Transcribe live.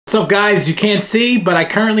What's up guys, you can't see, but I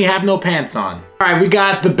currently have no pants on. Alright, we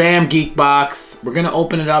got the BAM Geek Box. We're gonna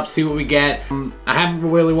open it up, see what we get. I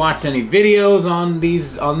haven't really watched any videos on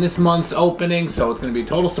this month's opening, so it's gonna be a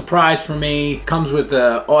total surprise for me. Comes with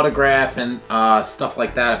the autograph and stuff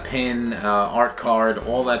like that, a pin, art card,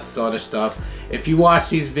 all that sort of stuff. If you watch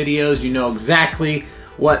these videos, you know exactly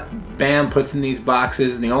what BAM puts in these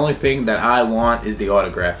boxes, and the only thing that I want is the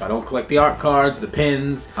autograph. I don't collect the art cards, the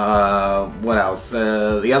pins, what else?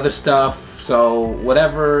 The other stuff. So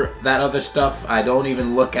whatever that other stuff, I don't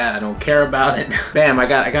even look at. I don't care about it. BAM, I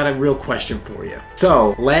got a real question for you.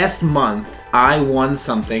 So last month I won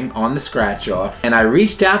something on the scratch off, and I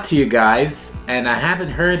reached out to you guys, and I haven't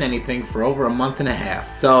heard anything for over a month and a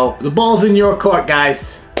half. So the ball's in your court,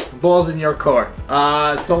 guys. The ball's in your court.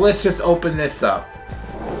 So let's just open this up.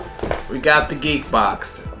 We got the Geek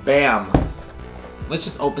Box. BAM. Let's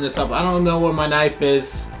just open this up. I don't know where my knife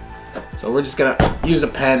is, so we're just gonna use a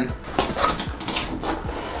pen.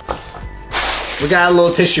 We got a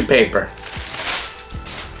little tissue paper.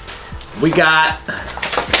 We got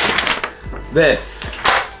this.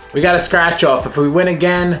 We got a scratch off. If we win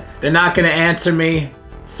again, they're not gonna answer me,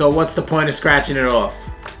 so what's the point of scratching it off?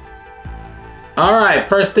 Alright,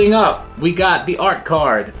 first thing up, we got the art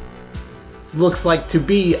card. Looks like to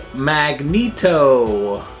be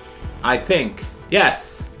Magneto, I think.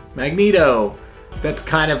 Yes, Magneto. That's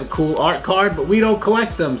kind of a cool art card, but we don't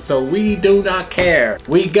collect them, so we do not care.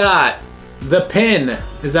 We got the pin.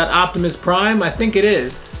 Is that Optimus Prime? I think it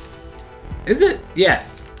is. Is it? Yeah.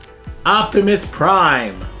 Optimus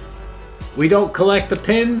Prime. We don't collect the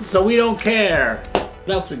pins, so we don't care.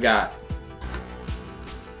 What else we got?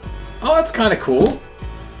 Oh, that's kind of cool.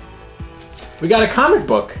 We got a comic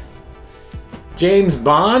book. James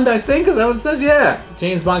Bond, I think, is that what it says? Yeah,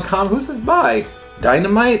 James Bond comic. Who's this by?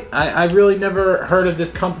 Dynamite? I really never heard of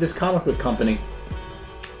this comic book company.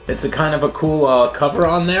 It's a kind of a cool cover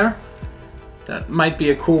on there. That might be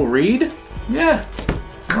a cool read. Yeah.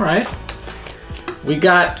 All right. We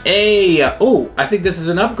got a. Oh, I think this is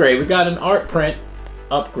an upgrade. We got an art print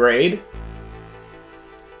upgrade.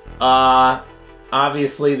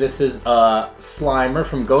 Obviously, this is Slimer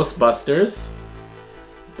from Ghostbusters.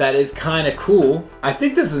 That is kind of cool. I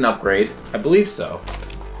think this is an upgrade. I believe so.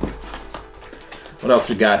 What else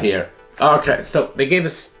we got here? Okay, so they gave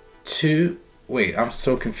us two. Wait, I'm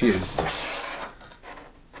so confused.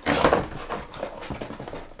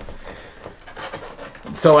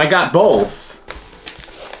 So I got both.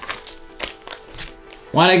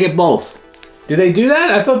 Why'd I get both? Did they do that?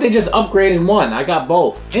 I thought they just upgraded one. I got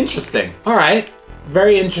both. Interesting. All right,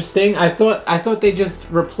 very interesting. I thought they just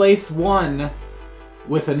replaced one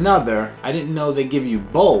with another. I didn't know they give you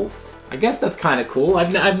both. I guess that's kind of cool.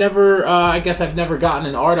 I've never gotten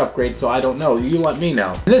an art upgrade, so I don't know. You let me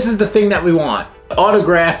know. This is the thing that we want.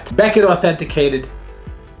 Autographed, Beckett authenticated,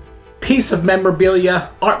 piece of memorabilia,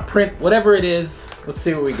 art print, whatever it is. Let's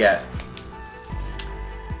see what we get.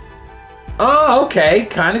 Oh, okay,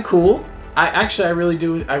 kind of cool. I really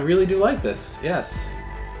do like this. Yes.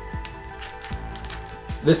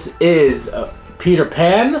 This is Peter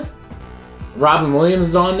Pan. Robin Williams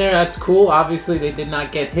is on there. That's cool. Obviously, they did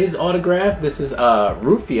not get his autograph. This is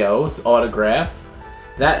Rufio's autograph.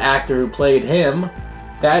 That actor who played him.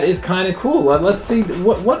 That is kind of cool. Let's see.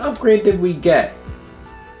 What upgrade did we get?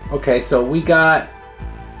 Okay, so we got.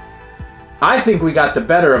 I think we got the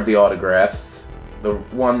better of the autographs. The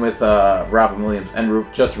one with Robin Williams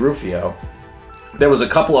and just Rufio. There was a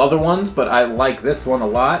couple other ones, but I like this one a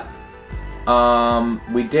lot.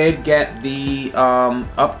 We did get the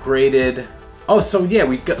upgraded. Oh, so yeah,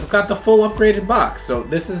 we got the full upgraded box. So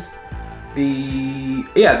this is the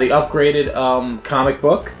upgraded comic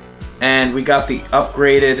book, and we got the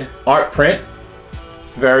upgraded art print.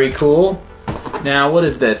 Very cool. Now, what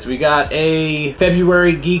is this? We got a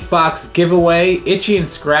February Geek Box giveaway. Itchy and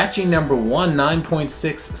Scratchy #1,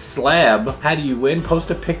 9.6 slab. How do you win?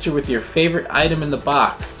 Post a picture with your favorite item in the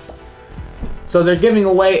box. So they're giving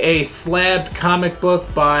away a slabbed comic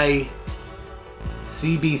book by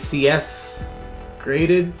CBCS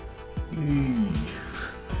graded.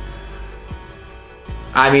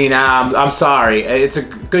 I mean, I'm sorry. It's a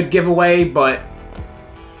good giveaway, but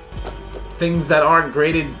things that aren't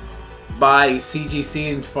graded by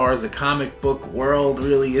CGC as far as the comic book world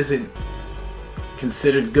really isn't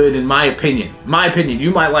considered good in my opinion. My opinion,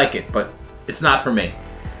 you might like it, but it's not for me.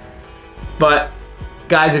 But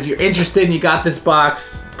guys, if you're interested and you got this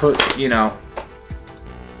box, put, you know,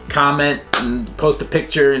 comment and post a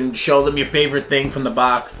picture and show them your favorite thing from the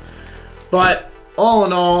box. But all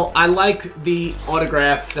in all, I like the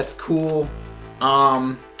autograph. That's cool.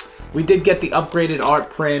 We did get the upgraded art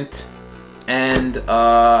print, And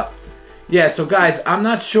yeah, so guys, I'm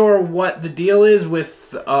not sure what the deal is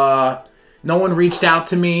with no one reached out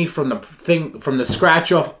to me from the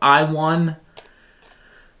scratch off I won.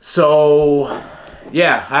 So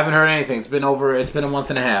yeah, I haven't heard anything. It's been a month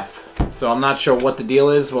and a half. So I'm not sure what the deal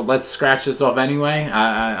is. Well, let's scratch this off anyway.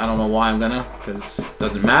 I don't know why I'm gonna, because it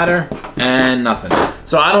doesn't matter. And nothing.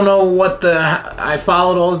 So I don't know what I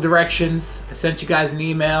followed all the directions. I sent you guys an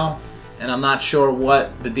email, and I'm not sure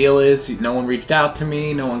what the deal is. No one reached out to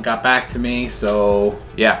me. No one got back to me. So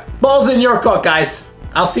yeah. Ball's in your court, guys.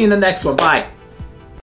 I'll see you in the next one. Bye.